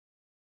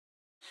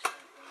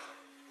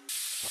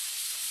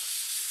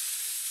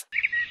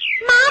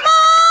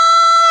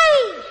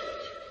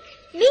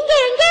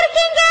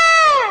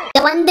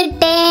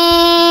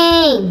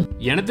வந்துட்டேன்.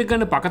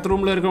 எனத்துக்குன்னு பக்கத்து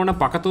ரூம்ல இருக்கவன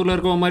பக்கத்து ஊர்ல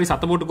இருக்கவ மாதிரி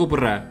சத்தம் போட்டு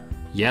கூப்பிடுற.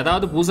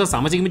 ஏதாவது புதுசா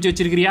சமைச்சு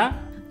வச்சிருக்கிறியா?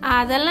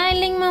 அதெல்லாம்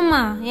இல்லைங்க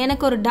மாமா,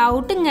 எனக்கு ஒரு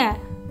டவுட்டுங்க.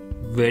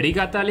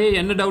 வெடிகாத்தாலே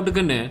என்ன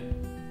டவுட்டுக்குன்னு?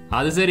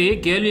 அது சரி,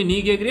 கேள்வி நீ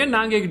கேக்குறியா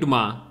நான்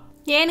கேட்கட்டுமா?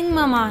 ஏனுங்க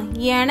மாமா,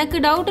 எனக்கு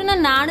டவுட்டுன்னா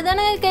நானு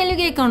தானே கேள்வி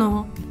கேட்கணும்.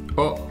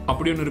 ஓ,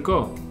 அப்படி ஒன்று இருக்கோ?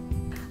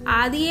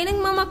 அது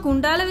ஏனுங்க மாமா,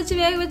 குண்டால வச்சு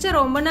வேக வச்சா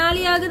ரொம்ப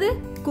நாளி ஆகுது,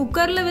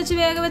 குக்கர்ல வச்சு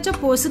வேக வச்சா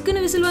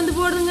பொசுக்குன்னு விசில் வந்து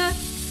போடுதுங்க.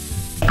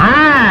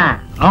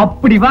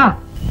 அப்படி வா,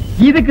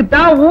 இதுக்கு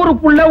தான்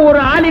ஊருக்குள்ள ஒரு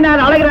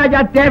ஆளினார் அழகராஜா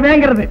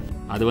தேவைங்கிறது.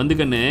 அது வந்து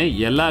கண்ணு,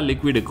 எல்லா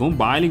லிக்விடுக்கும்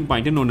பாயிலிங்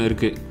பாயிண்ட்னு ஒன்று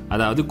இருக்கு.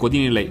 அதாவது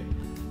கொதிநிலை.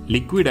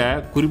 லிக்விடை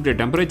குறிப்பிட்ட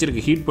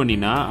டெம்பரேச்சருக்கு ஹீட்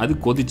பண்ணினா அது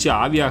கொதிச்சு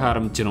ஆவியாக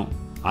ஆரம்பிச்சிடும்.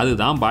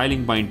 அதுதான்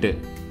பாயிலிங் பாயிண்ட்டு.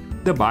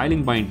 இந்த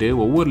பாயிலிங் பாயிண்ட்டு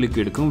ஒவ்வொரு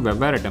லிக்விடுக்கும்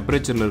வெவ்வேறு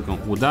டெம்பரேச்சரில்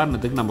இருக்கும்.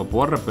 உதாரணத்துக்கு நம்ம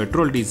போடுற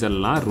பெட்ரோல்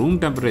டீசல்லாம் ரூம்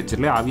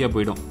டெம்பரேச்சர்லேயே ஆவியாக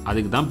போயிடும்.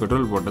 அதுக்கு தான்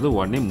பெட்ரோல் போட்டது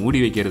உடனே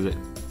மூடி வைக்கிறது.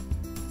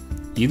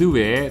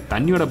 இதுவே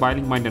தண்ணியோட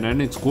பாயிலிங் பாயிண்ட்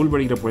என்னன்னு ஸ்கூல்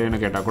படிக்கிற பையனை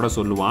கேட்டால் கூட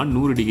சொல்லுவான்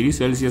 100 டிகிரி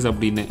செல்சியஸ்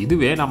அப்படின்னு.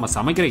 இதுவே நம்ம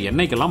சமைக்கிற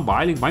எண்ணெய்க்கெல்லாம்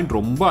பாயிலிங் பாயிண்ட்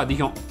ரொம்ப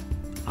அதிகம்.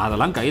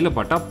 அதெல்லாம் கையில்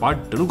பட்டா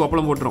பட்டுன்னு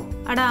கொப்பளம் போட்டுரும்.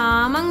 அட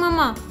ஆமாங்க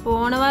மாமா,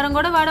 போன வாரம்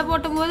கூட வடை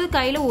போட்டும் போது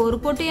கையில் ஒரு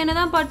பொட்டு எண்ணெய்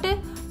தான் பட்டு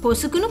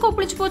பொசுக்குன்னு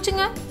கொப்பளிச்சு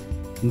போச்சுங்க.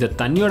 இந்த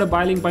தண்ணியோட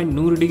பாயிலிங் பாயிண்ட்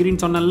 100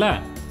 டிகிரின்னு சொன்னல,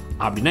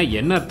 அப்படின்னா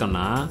என்ன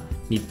அர்த்தம்னா,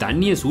 நீ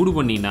தண்ணியை சூடு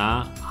பண்ணினா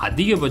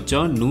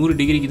அதிகபட்சம் 100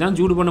 டிகிரிக்கு தான்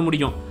சூடு பண்ண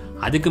முடியும்.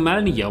 அதுக்கு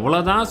மேலே நீ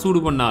எவ்வளோதான் சூடு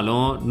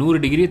பண்ணாலும் 100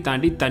 டிகிரியை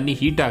தாண்டி தண்ணி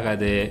ஹீட்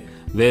ஆகாது.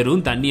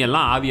 வெறும்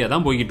தண்ணியெல்லாம் ஆவியாக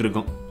தான் போய்கிட்டு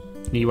இருக்கும்.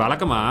 நீ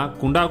வழக்கமாக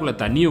குண்டாக்குள்ளே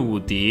தண்ணியை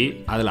ஊற்றி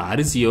அதில்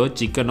அரிசியோ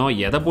சிக்கனோ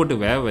எதை போட்டு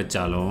வேக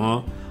வச்சாலும்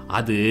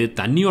அது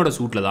தண்ணியோட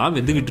சூட்டில் தான்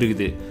வெந்துக்கிட்டு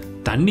இருக்குது.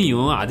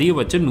 தண்ணியும்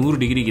அதிகபட்சம் 100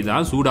 டிகிரிக்கு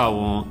தான்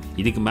சூடாகும்.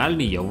 இதுக்கு மேலே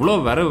நீ எவ்வளோ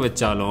வேக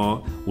வச்சாலும்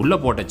உள்ளே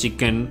போட்ட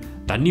சிக்கன்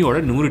தண்ணியோட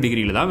 100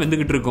 டிகிரியில் தான்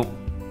வெந்துக்கிட்டு இருக்கும்.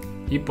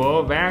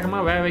 இப்போது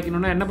வேகமாக வேக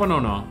வைக்கணும்னா என்ன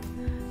பண்ணணும்?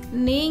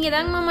 நீங்கள்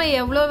தாங்க மாமா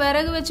எவ்வளோ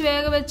விறகு வச்சு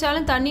வேக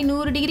வச்சாலும் தண்ணி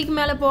 100 டிகிரிக்கு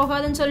மேலே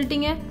போகாதுன்னு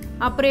சொல்லிட்டீங்க.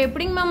 அப்புறம்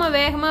எப்படிங்க மாமா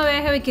வேகமாக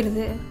வேக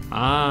வைக்கிறது?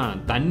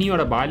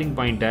 தண்ணியோட பாயிலிங்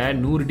பாயிண்ட்டை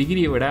 100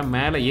 டிகிரியை விட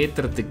மேலே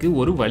ஏற்றுறதுக்கு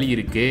ஒரு வழி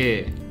இருக்கு.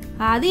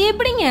 அது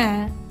எப்படிங்க?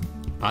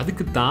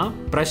 அதுக்கு தான்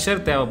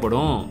ப்ரெஷர்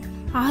தேவைப்படும்.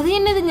 அது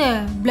என்னதுங்க,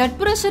 பிளட்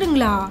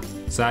ப்ரெஷருங்களா?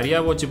 சரியா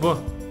போச்சு போ.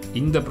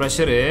 இந்த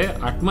ப்ரெஷரு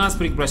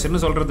அட்மாஸ்பிரிக்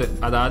ப்ரெஷர்னு சொல்றது,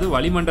 அதாவது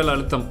வளிமண்டல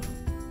அழுத்தம்.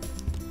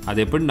 அது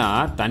எப்படின்னா,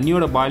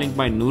 தண்ணியோட பாயிலிங்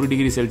பாயிண்ட் 100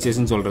 டிகிரி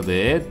செல்சியஸ்ன்னு சொல்றது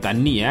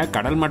தண்ணியை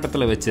கடல்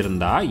மட்டத்தில்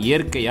வச்சிருந்தா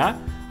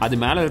இயற்கையாக அது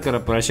மேலே இருக்கிற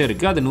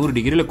ப்ரெஷருக்கு அது 100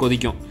 டிகிரியில்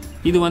கொதிக்கும்.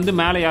 இது வந்து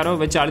மேலே யாரோ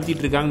வச்சு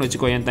அழுத்திட்டு இருக்காங்கன்னு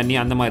வச்சுக்கோ, என் தண்ணி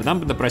அந்த மாதிரி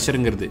தான் இந்த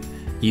ப்ரெஷருங்கிறது.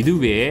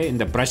 இதுவே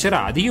இந்த ப்ரெஷரை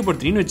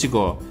அதிகப்படுத்தினு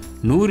வச்சுக்கோ,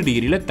 100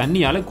 டிகிரியில்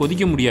தண்ணியால்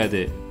கொதிக்க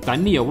முடியாது.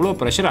 தண்ணி எவ்வளோ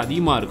ப்ரெஷர்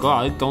அதிகமாக இருக்கோ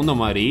அதுக்கு தகுந்த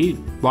மாதிரி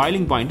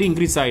பாயிலிங் பாயிண்ட்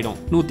இன்க்ரீஸ் ஆகிடும்.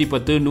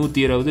 110,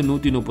 120,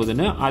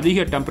 130ன்னு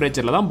அதிக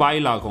டெம்பரேச்சரில் தான்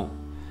பாயில் ஆகும்.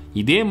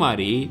 இதே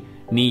மாதிரி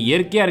நீ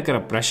இயற்கையாக இருக்கிற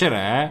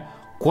ப்ரெஷரை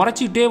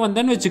குறைச்சிக்கிட்டே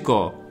வந்தேன்னு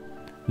வச்சுக்கோ,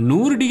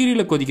 100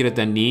 டிகிரியில் கொதிக்கிற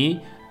தண்ணி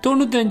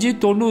 95,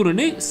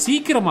 90ன்னு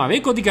சீக்கிரமாகவே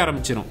கொதிக்க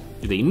ஆரம்பிச்சிடும்.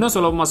 இதை இன்னும்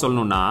சுலபமாக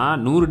சொல்லணும்னா,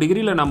 100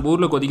 டிகிரியில் நம்ம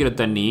ஊரில் கொதிக்கிற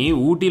தண்ணி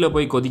ஊட்டியில்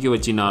போய் கொதிக்க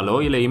வச்சினாலோ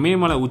இல்லை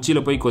இமயமலை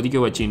உச்சியில் போய் கொதிக்க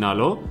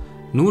வச்சினாலோ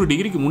 100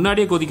 டிகிரிக்கு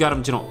முன்னாடியே கொதிக்க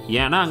ஆரம்பிச்சிடும்.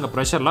 ஏன்னா அங்கே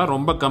ப்ரெஷர்லாம்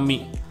ரொம்ப கம்மி.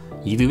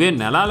 இதுவே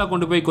நிலாவில்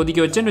கொண்டு போய்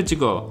கொதிக்க வச்சேன்னு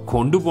வச்சுக்கோ,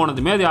 கொண்டு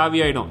போனதுமே அது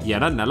ஆவியாயிடும்.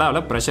 ஏன்னா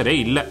நிலாவில் ப்ரெஷரே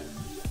இல்லை.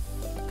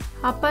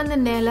 அப்போ அந்த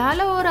நிலால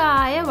ஒரு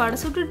ஆய வடை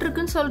சுட்டுட்டு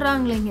இருக்குன்னு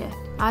சொல்றாங்களேங்க,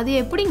 அது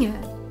எப்படிங்க?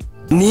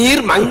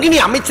 நீர் மங்கினி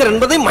அமைச்சர்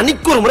என்பதை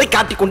மணிக்கு ஒரு முறை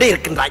காட்டிக்கொண்டே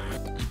இருக்கின்றாய்.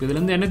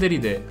 இதுலேருந்து என்ன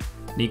தெரியுது?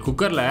 நீ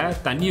குக்கரில்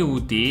தண்ணியை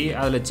ஊற்றி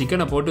அதில்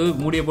சிக்கனை போட்டு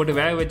மூடியை போட்டு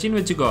வேக வச்சின்னு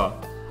வச்சுக்கோ,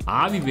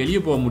 ஆவி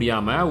வெளியே போக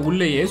முடியாமல்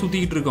உள்ளேயே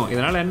சுற்றிக்கிட்டு இருக்கும்.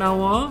 இதனால் என்ன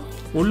ஆகும்?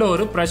 உள்ள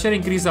ஒரு ப்ரெஷர்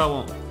இன்க்ரீஸ்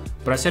ஆகும்.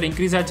 ப்ரெஷர்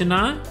இன்க்ரீஸ்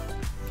ஆச்சுன்னா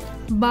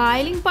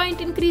பாயிலிங்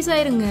பாயிண்ட் இன்க்ரீஸ்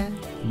ஆயிருங்க.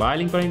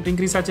 பாயிலிங் பாயிண்ட்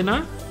இன்க்ரீஸ் ஆச்சுன்னா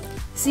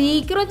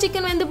சீக்கிரம்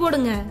சிக்கன் வெந்து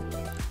போடுங்க.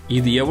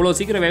 இது எவ்வளோ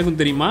சீக்கிரம் வேகும்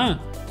தெரியுமா?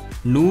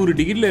 100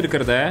 டிகிரியில்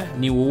இருக்கிறத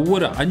நீ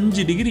ஒவ்வொரு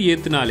 5 டிகிரி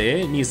ஏற்றுனாலே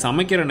நீ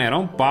சமைக்கிற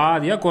நேரம்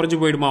பாதியாக குறைஞ்சி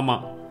போயிடுமாமா.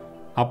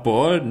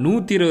 அப்போது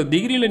 120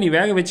 டிகிரியில் நீ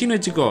வேக வச்சின்னு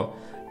வச்சுக்கோ,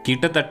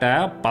 கிட்டத்தட்ட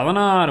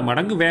 16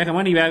 மடங்கு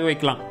வேகமாக நீ வேக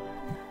வைக்கலாம்.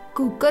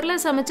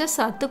 குக்கரில் சமைச்சா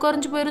சத்து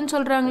குறைஞ்சி போயிருன்னு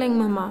சொல்கிறாங்களேங்க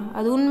மாமா,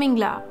 அது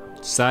உண்மைங்களா?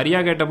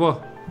 சரியாக கேட்டப்போ,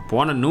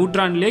 போன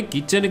நூற்றாண்டுலேயே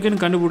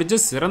கிச்சனுக்குன்னு கண்டுபிடிச்ச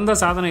சிறந்த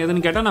சாதனை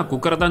எதுன்னு கேட்டால் நான்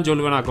குக்கரை தான்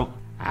சொல்லுவேனாக்கும்.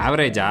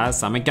 ஆவரேஜாக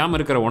சமைக்காமல்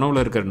இருக்கிற உணவில்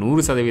இருக்கிற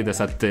 100%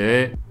 சத்து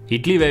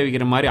இட்லி வேக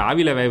வைக்கிற மாதிரி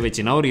ஆவியில் வேக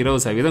வச்சிங்கன்னா ஒரு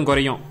 20%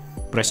 குறையும்.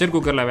 ப்ரெஷர்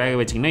குக்கரில் வேக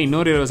வச்சிங்கன்னா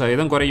இன்னொரு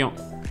 20% குறையும்.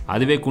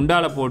 அதுவே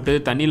குண்டால போட்டு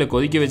தண்ணியில்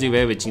கொதிக்க வச்சு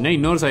வேக வச்சிங்கன்னா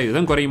இன்னொரு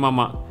 1%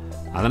 குறையுமாமா.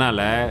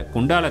 அதனால்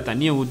குண்டால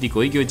தண்ணியை ஊற்றி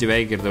கொதிக்க வச்சு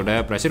வேகிக்கிறதோட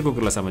ப்ரெஷர்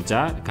குக்கரில் சமைச்சா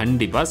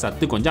கண்டிப்பாக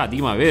சத்து கொஞ்சம்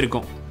அதிகமாகவே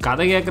இருக்கும்.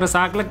 கதை கேட்குற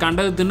சாக்கில்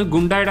கண்டது தின்னு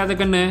குண்டாயிடாத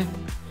கண்ணு.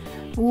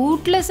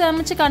 வீட்டில்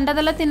சமைச்சு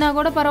கண்டதெல்லாம் தின்னா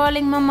கூட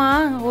பரவாயில்லைங்க மாமா,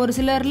 ஒரு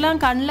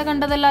சிலர்லாம் கண்ணில்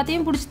கண்டது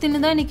எல்லாத்தையும் பிடிச்சி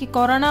தின்னு தான் இன்னைக்கு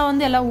கொரோனா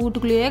வந்து எல்லாம்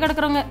வீட்டுக்குள்ளேயே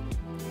கிடக்குறாங்க.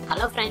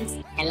 ஹலோ ஃப்ரெண்ட்ஸ்,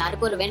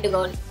 எல்லாருக்கும் ஒரு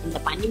வேண்டுகோள். இந்த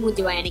பன்னி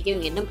மூஞ்சி வாயனைக்கு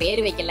இவங்க இன்னும்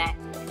பேர் வைக்கல,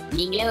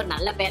 நீங்களே ஒரு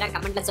நல்ல பேரா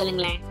கமெண்ட்ல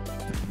சொல்லுங்களேன்.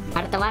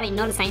 அடுத்த வாரம்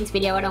இன்னொரு சயின்ஸ்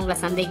வீடியோவோட உங்களை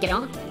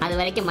சந்திக்கிறோம். அது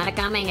வரைக்கும்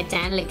மறக்காம எங்க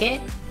சேனலுக்கு